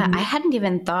I hadn't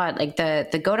even thought like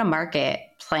the go-to-market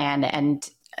plan and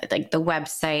like the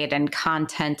website and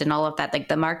content and all of that, like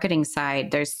the marketing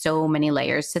side, there's so many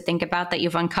layers to think about that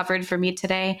you've uncovered for me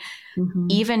today.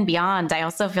 Even beyond, I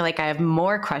also feel like I have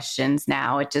more questions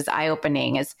now, which is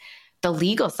eye-opening, is the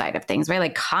legal side of things, right?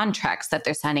 Like contracts that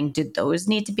they're signing, do those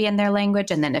need to be in their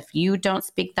language? And then if you don't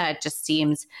speak that, it just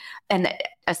seems, and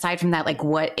aside from that, like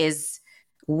what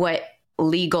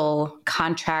legal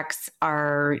contracts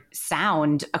are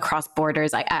sound across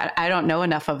borders. I don't know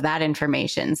enough of that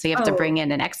information. So you have to bring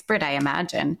in an expert, I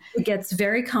imagine. It gets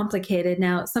very complicated.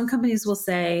 Now, some companies will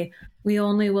say, we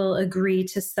only will agree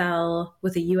to sell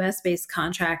with a US-based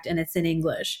contract and it's in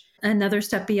English. Another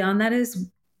step beyond that is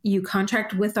you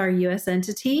contract with our US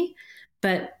entity,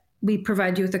 but we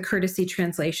provide you with a courtesy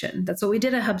translation. That's what we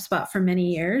did at HubSpot for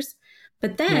many years.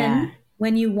 But then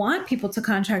when you want people to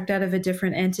contract out of a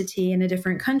different entity in a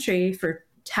different country for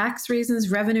tax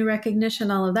reasons, revenue recognition,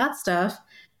 all of that stuff,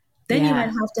 then you might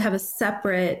have to have a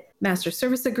separate master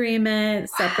service agreement,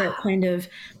 separate kind of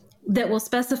that will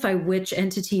specify which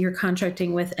entity you're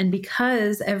contracting with. And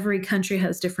because every country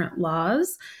has different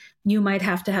laws, you might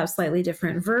have to have slightly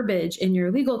different verbiage in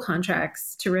your legal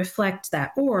contracts to reflect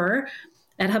that. Or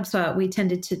at HubSpot, we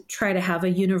tended to try to have a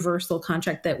universal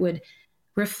contract that would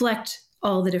reflect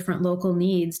all the different local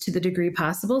needs to the degree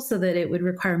possible so that it would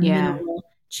require minimal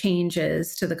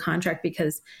changes to the contract,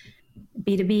 because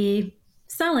B2B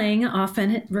selling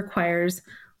often requires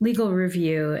legal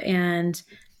review. And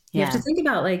you have to think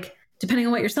about, like, depending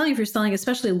on what you're selling, if you're selling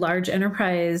especially large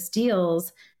enterprise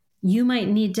deals, you might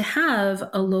need to have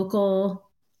a local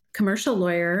commercial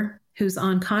lawyer who's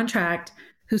on contract,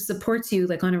 who supports you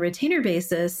like on a retainer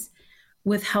basis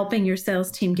with helping your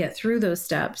sales team get through those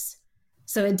steps.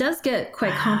 So it does get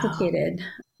quite complicated.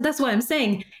 That's why I'm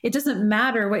saying it doesn't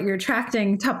matter what you're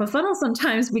attracting top of funnel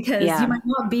sometimes, because you might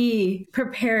not be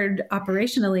prepared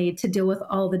operationally to deal with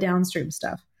all the downstream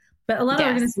stuff. But a lot of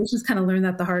organizations kind of learn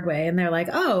that the hard way. And they're like,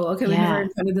 oh, okay, we've never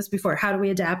encountered this before. How do we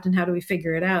adapt and how do we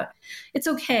figure it out? It's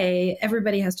okay.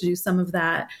 Everybody has to do some of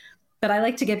that. But I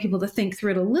like to get people to think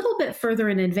through it a little bit further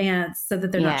in advance so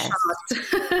that they're not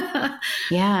shocked.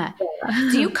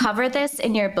 Do you cover this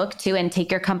in your book too, and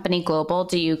Take Your Company Global?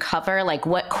 Do you cover like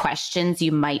what questions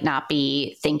you might not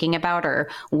be thinking about, or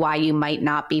why you might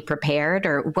not be prepared,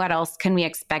 or what else can we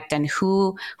expect, and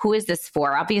who is this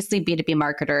for? Obviously B2B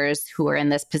marketers who are in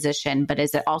this position, but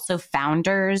is it also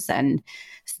founders, and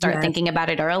start thinking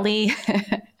about it early?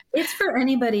 It's for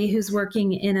anybody who's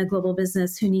working in a global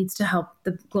business who needs to help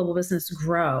the global business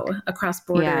grow across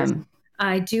borders.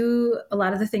 I do a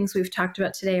lot of the things we've talked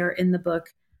about today are in the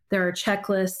book. There are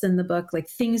checklists in the book, like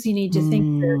things you need to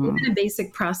think through, even a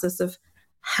basic process of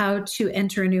how to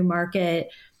enter a new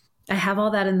market. I have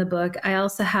all that in the book. I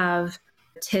also have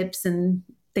tips and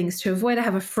things to avoid. I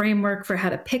have a framework for how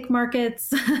to pick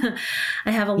markets.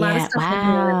 I have a lot of stuff in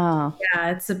here.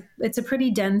 Yeah, it's a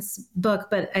pretty dense book,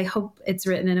 but I hope it's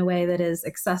written in a way that is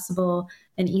accessible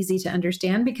and easy to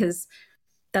understand, because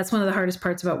that's one of the hardest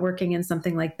parts about working in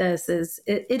something like this is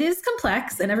it is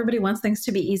complex and everybody wants things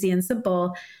to be easy and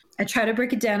simple. I try to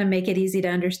break it down and make it easy to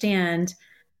understand,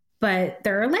 but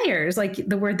there are layers, like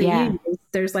the word that you use.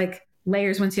 There's like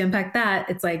layers. Once you unpack that,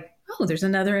 it's like, oh, there's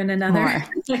another and another.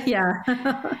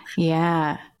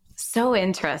 So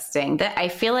interesting. That I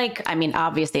feel like, I mean,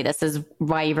 obviously this is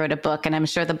why you wrote a book, and I'm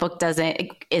sure the book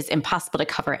is impossible to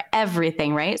cover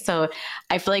everything, right? So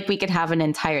I feel like we could have an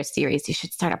entire series. You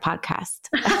should start a podcast.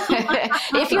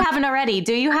 If you haven't already.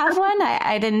 Do you have one?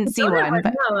 I didn't see one.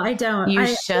 But no, I don't. You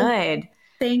should.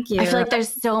 Thank you. I feel like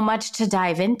there's so much to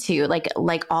dive into,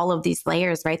 like all of these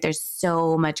layers, right? There's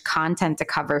so much content to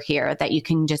cover here that you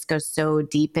can just go so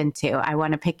deep into. I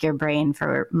want to pick your brain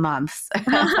for months.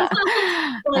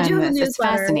 Well, I do have a newsletter. It's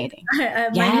fascinating.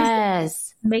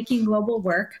 Yes. Making Global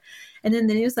Work. And in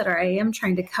the newsletter, I am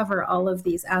trying to cover all of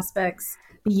these aspects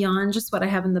beyond just what I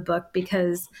have in the book,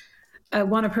 because I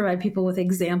want to provide people with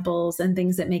examples and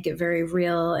things that make it very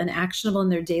real and actionable in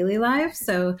their daily life.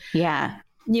 So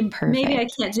maybe I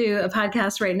can't do a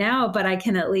podcast right now, but I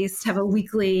can at least have a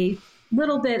weekly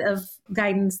little bit of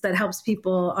guidance that helps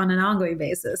people on an ongoing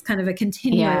basis, kind of a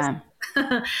continuous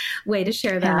way to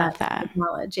share that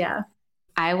knowledge. Yeah.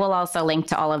 I will also link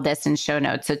to all of this in show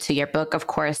notes. So to your book, of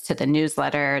course, to the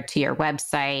newsletter, to your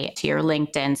website, to your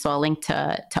LinkedIn. So I'll link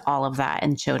to all of that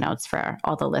in show notes for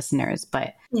all the listeners.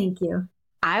 But thank you.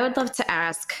 I would love to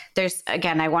ask,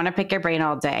 I want to pick your brain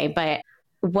all day, but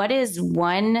what is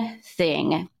one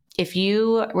thing, if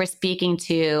you were speaking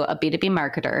to a B2B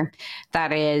marketer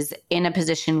that is in a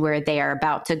position where they are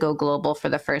about to go global for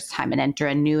the first time and enter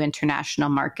a new international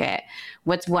market,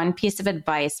 what's one piece of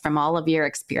advice from all of your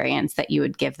experience that you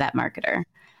would give that marketer?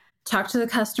 Talk to the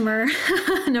customer,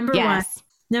 number one.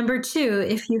 Number two,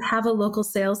 if you have a local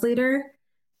sales leader,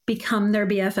 become their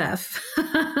BFF.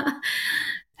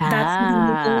 That's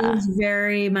something that was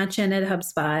very much in at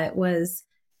HubSpot, was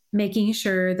making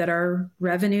sure that our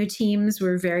revenue teams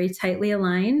were very tightly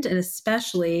aligned, and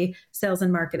especially sales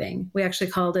and marketing. We actually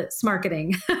called it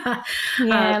smarketing.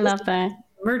 I love that.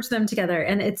 merge them together.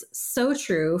 And it's so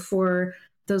true for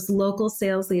those local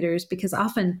sales leaders because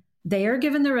often they are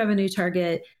given the revenue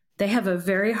target. They have a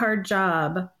very hard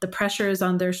job. The pressure is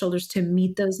on their shoulders to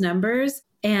meet those numbers.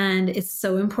 And it's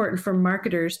so important for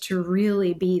marketers to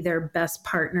really be their best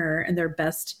partner and their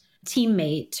best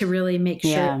teammate to really make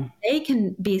sure they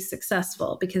can be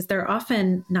successful because they're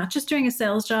often not just doing a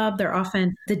sales job, they're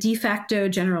often the de facto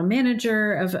general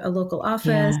manager of a local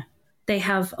office. They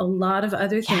have a lot of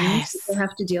other things that they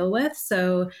have to deal with.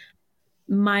 So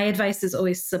my advice is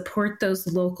always support those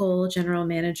local general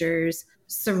managers,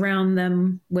 surround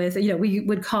them with, we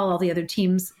would call all the other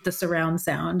teams the surround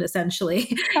sound,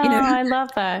 essentially. I love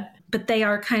that. But they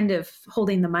are kind of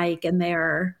holding the mic and they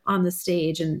are on the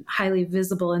stage and highly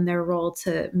visible in their role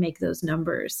to make those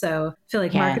numbers. So I feel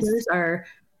like marketers are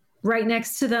right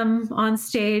next to them on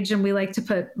stage, and we like to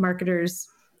put marketers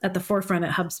at the forefront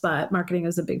at HubSpot. Marketing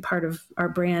is a big part of our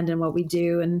brand and what we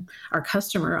do and our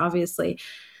customer, obviously.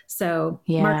 So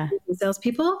marketers and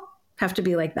salespeople have to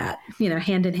be like that,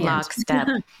 hand in hand. Lockstep.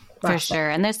 For sure.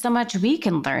 And there's so much we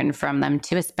can learn from them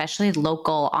too, especially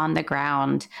local on the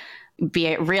ground, be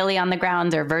it really on the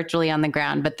ground or virtually on the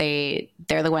ground, but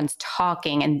they're the ones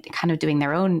talking and kind of doing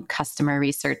their own customer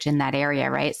research in that area,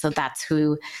 right? So that's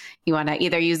who you want to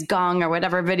either use Gong or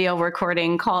whatever video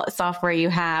recording software you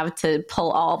have to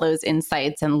pull all those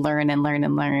insights and learn and learn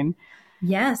and learn.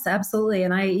 Yes, absolutely.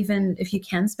 And if you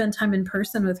can spend time in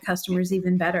person with customers,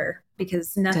 even better,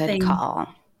 because nothing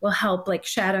will help like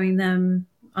shadowing them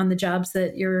on the jobs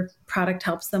that your product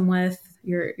helps them with,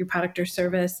 your product or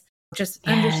service. Just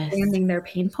understanding their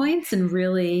pain points and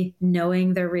really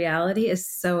knowing their reality is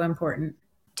so important.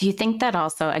 Do you think that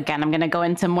also, again, I'm going to go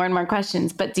into more and more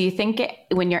questions, but do you think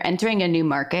when you're entering a new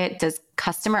market, does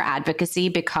customer advocacy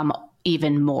become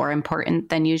even more important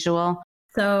than usual?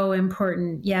 So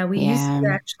important. Yeah, we used to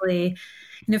actually,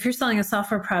 if you're selling a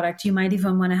software product, you might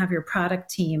even want to have your product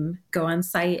team go on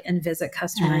site and visit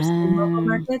customers in local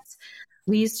markets.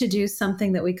 We used to do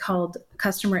something that we called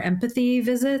customer empathy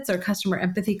visits or customer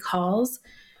empathy calls,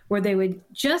 where they would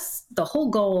the whole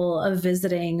goal of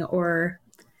visiting or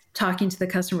talking to the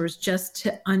customers just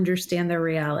to understand their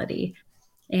reality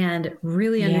and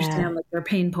really understand their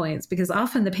pain points, because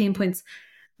often the pain points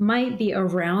might be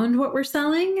around what we're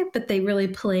selling, but they really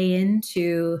play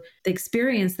into the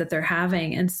experience that they're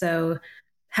having. And so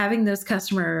having those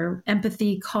customer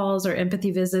empathy calls or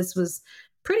empathy visits was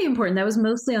pretty important. That was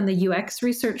mostly on the UX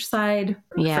research side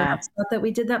for HubSpot that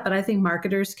we did that, but I think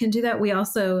marketers can do that. We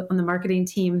also, on the marketing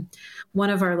team,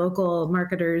 one of our local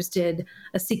marketers did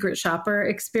a secret shopper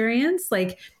experience,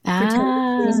 like pretend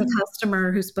there was a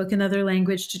customer who spoke another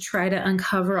language to try to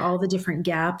uncover all the different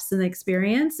gaps in the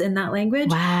experience in that language.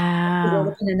 Wow.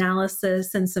 With an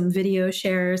analysis and some video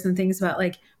shares and things about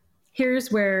like,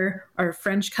 here's where our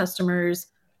French customers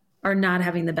are not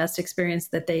having the best experience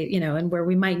that they, and where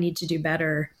we might need to do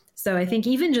better. So I think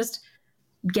even just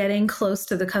getting close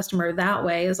to the customer that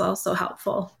way is also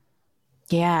helpful.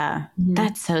 Yeah,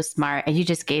 that's so smart. And you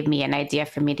just gave me an idea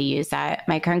for me to use at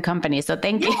my current company. So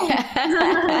thank you.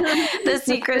 The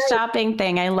secret shopping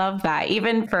thing. I love that.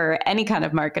 Even for any kind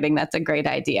of marketing, that's a great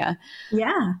idea.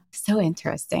 Yeah. So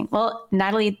interesting. Well,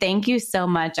 Nataly, thank you so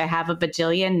much. I have a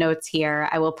bajillion notes here.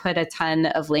 I will put a ton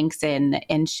of links in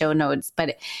show notes.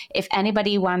 But if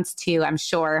anybody wants to, I'm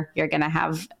sure you're going to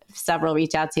have several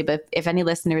reach out to you. But if any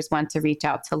listeners want to reach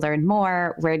out to learn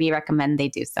more, where do you recommend they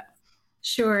do so?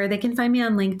 Sure. They can find me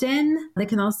on LinkedIn. They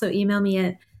can also email me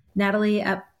at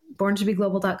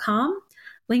nataly@borntobeglobal.com.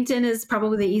 LinkedIn is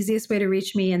probably the easiest way to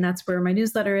reach me, and that's where my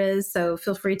newsletter is. So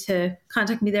feel free to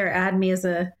contact me there, add me as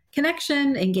a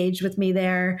connection, engage with me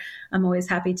there. I'm always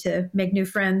happy to make new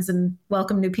friends and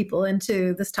welcome new people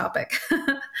into this topic.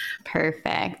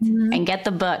 Perfect. And get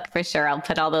the book for sure. I'll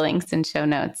put all the links in show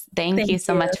notes. Thank you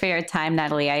so much for your time,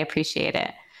 Nataly. I appreciate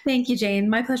it. Thank you, Jane.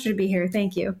 My pleasure to be here.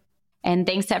 Thank you. And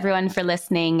thanks to everyone for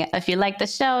listening. If you like the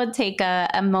show, take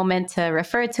a moment to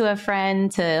refer to a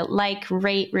friend, to like,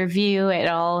 rate, review it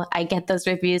all. I get those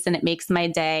reviews and it makes my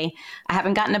day. I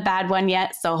haven't gotten a bad one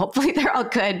yet, so hopefully they're all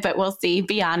good, but we'll see.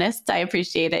 Be honest. I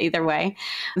appreciate it either way.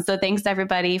 So thanks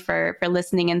everybody for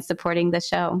listening and supporting the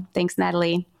show. Thanks,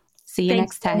 Nataly. See you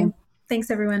next time. Thanks,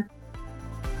 everyone.